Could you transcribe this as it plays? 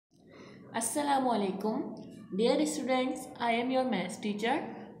Assalamu alaikum. Dear students, I am your maths teacher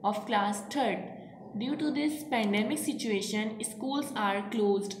of class 3rd. Due to this pandemic situation, schools are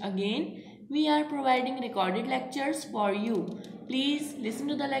closed again. We are providing recorded lectures for you. Please listen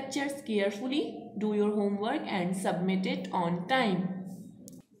to the lectures carefully, do your homework and submit it on time.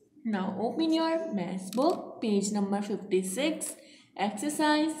 Now open your maths book, page number 56,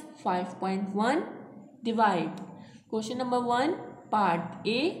 exercise 5.1, divide. Question number 1, part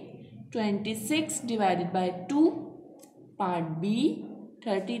A, 26 divided by 2, part B,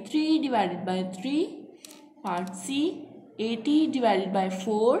 33 divided by 3, part C, 80 divided by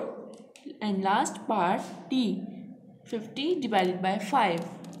 4, and last part D, 50 divided by 5.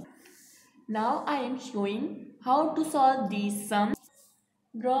 Now I am showing how to solve these sums.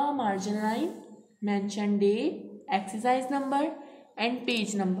 Draw a margin line, mention date, exercise number and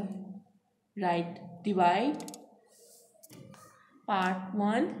page number. Write divide. Part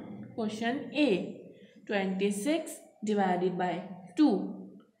 1, question A, 26 divided by 2.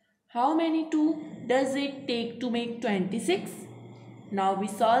 How many 2 does it take to make 26? Now we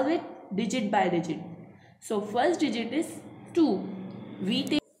solve it digit by digit. So first digit is 2.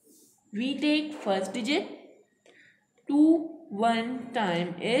 We take first digit. 2 1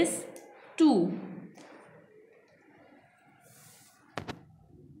 time is 2.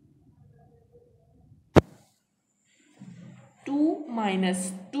 2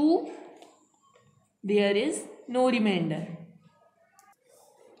 minus 2, there is no remainder.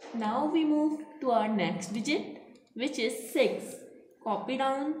 Now we move to our next digit, which is 6. Copy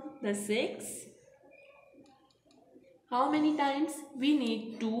down the 6. How many times we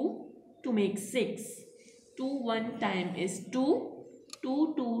need 2 to make 6? 2 1 time is 2.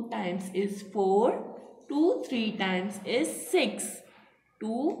 2 2 times is 4. 2 3 times is 6.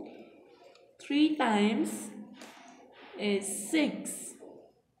 2 3 times is 6.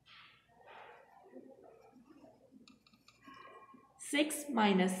 6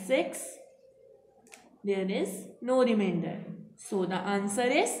 minus 6, there is no remainder. So the answer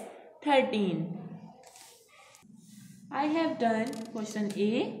is 13. I have done question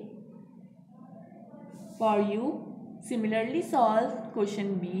A for you. Similarly solve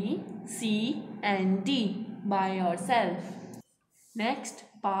question B, C and D by yourself. Next,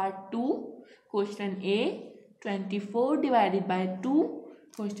 part 2, question A, 24 divided by 2,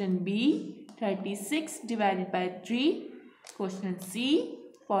 question B, 36 divided by 3, question C,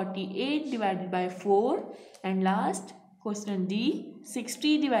 48 divided by 4 and last question D,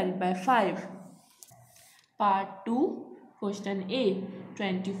 60 divided by 5. Part 2, question A,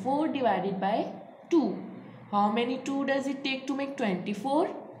 24 divided by 2. How many 2 does it take to make 24?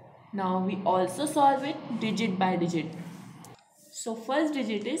 Now we also solve it digit by digit. So first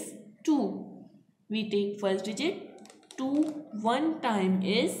digit is 2. We take first digit. 2 1 time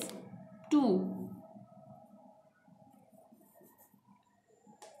is 2.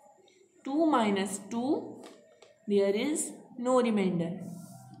 2 minus 2, there is no remainder.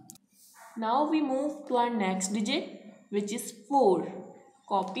 Now we move to our next digit, which is 4.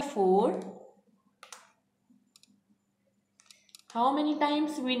 Copy 4. How many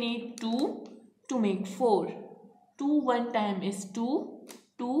times we need 2 to make 4? 2 1 time is 2.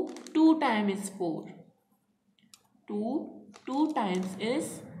 2 2 times is 4. 2 2 times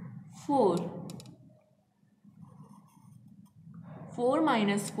is 4. 4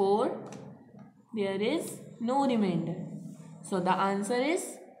 minus 4, there is no remainder. So the answer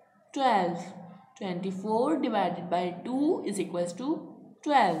is 12. 24 divided by 2 is equals to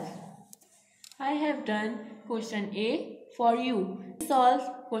 12. I have done question A for you. Solve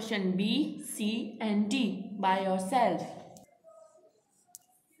question B, C and D by yourself.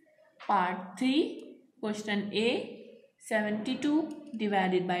 Part 3, question A, 72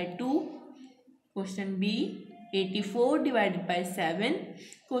 divided by 2, question B, 84 divided by 7,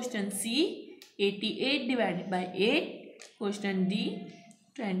 question C, 88 divided by 8, question D,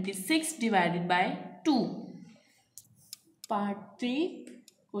 26 divided by 2. Part 3,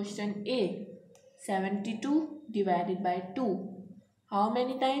 question A, 72 divided by 2. How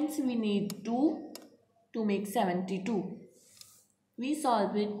many times we need 2 to make 72? We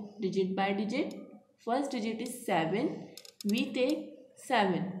solve it digit by digit. First digit is 7. We take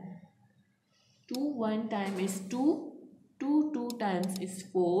 7. 2 1 time is 2. 2 2 times is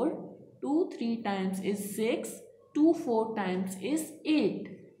 4. 2 3 times is 6. 2 4 times is 8.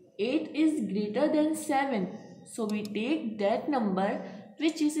 8 is greater than 7. So we take that number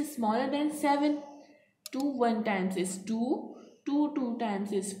which is smaller than 7. 2 1 times is 2. 2 2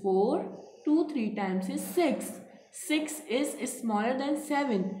 times is 4. 2 3 times is 6. 6 is smaller than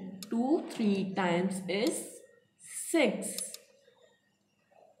 7. 2 3 times is 6.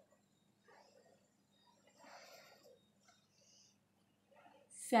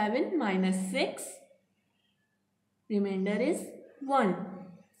 7 minus 6. Remainder is 1.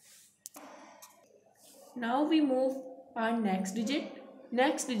 Now we move our next digit.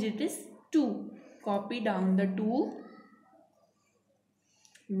 Next digit is 2. Copy down the 2.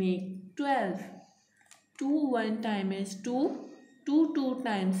 Make 12. 2 1 time is 2. 2 2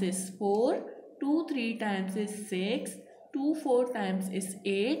 times is 4. 2 3 times is 6. 2 4 times is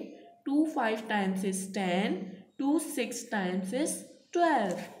 8. 2 5 times is 10. 2 6 times is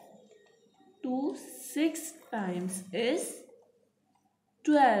 12. 2 6 times is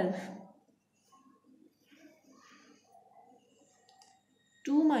 12.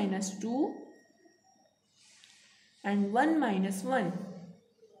 2 minus 2 and 1 minus 1.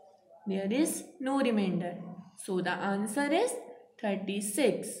 There is no remainder. So the answer is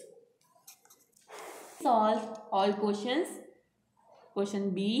 36. Solve all questions.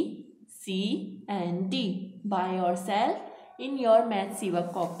 Question B, C and D by yourself in your Maths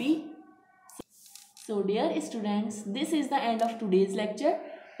work copy. So dear students, this is the end of today's lecture.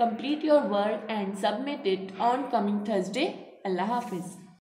 Complete your work and submit it on coming Thursday. Allah Hafiz.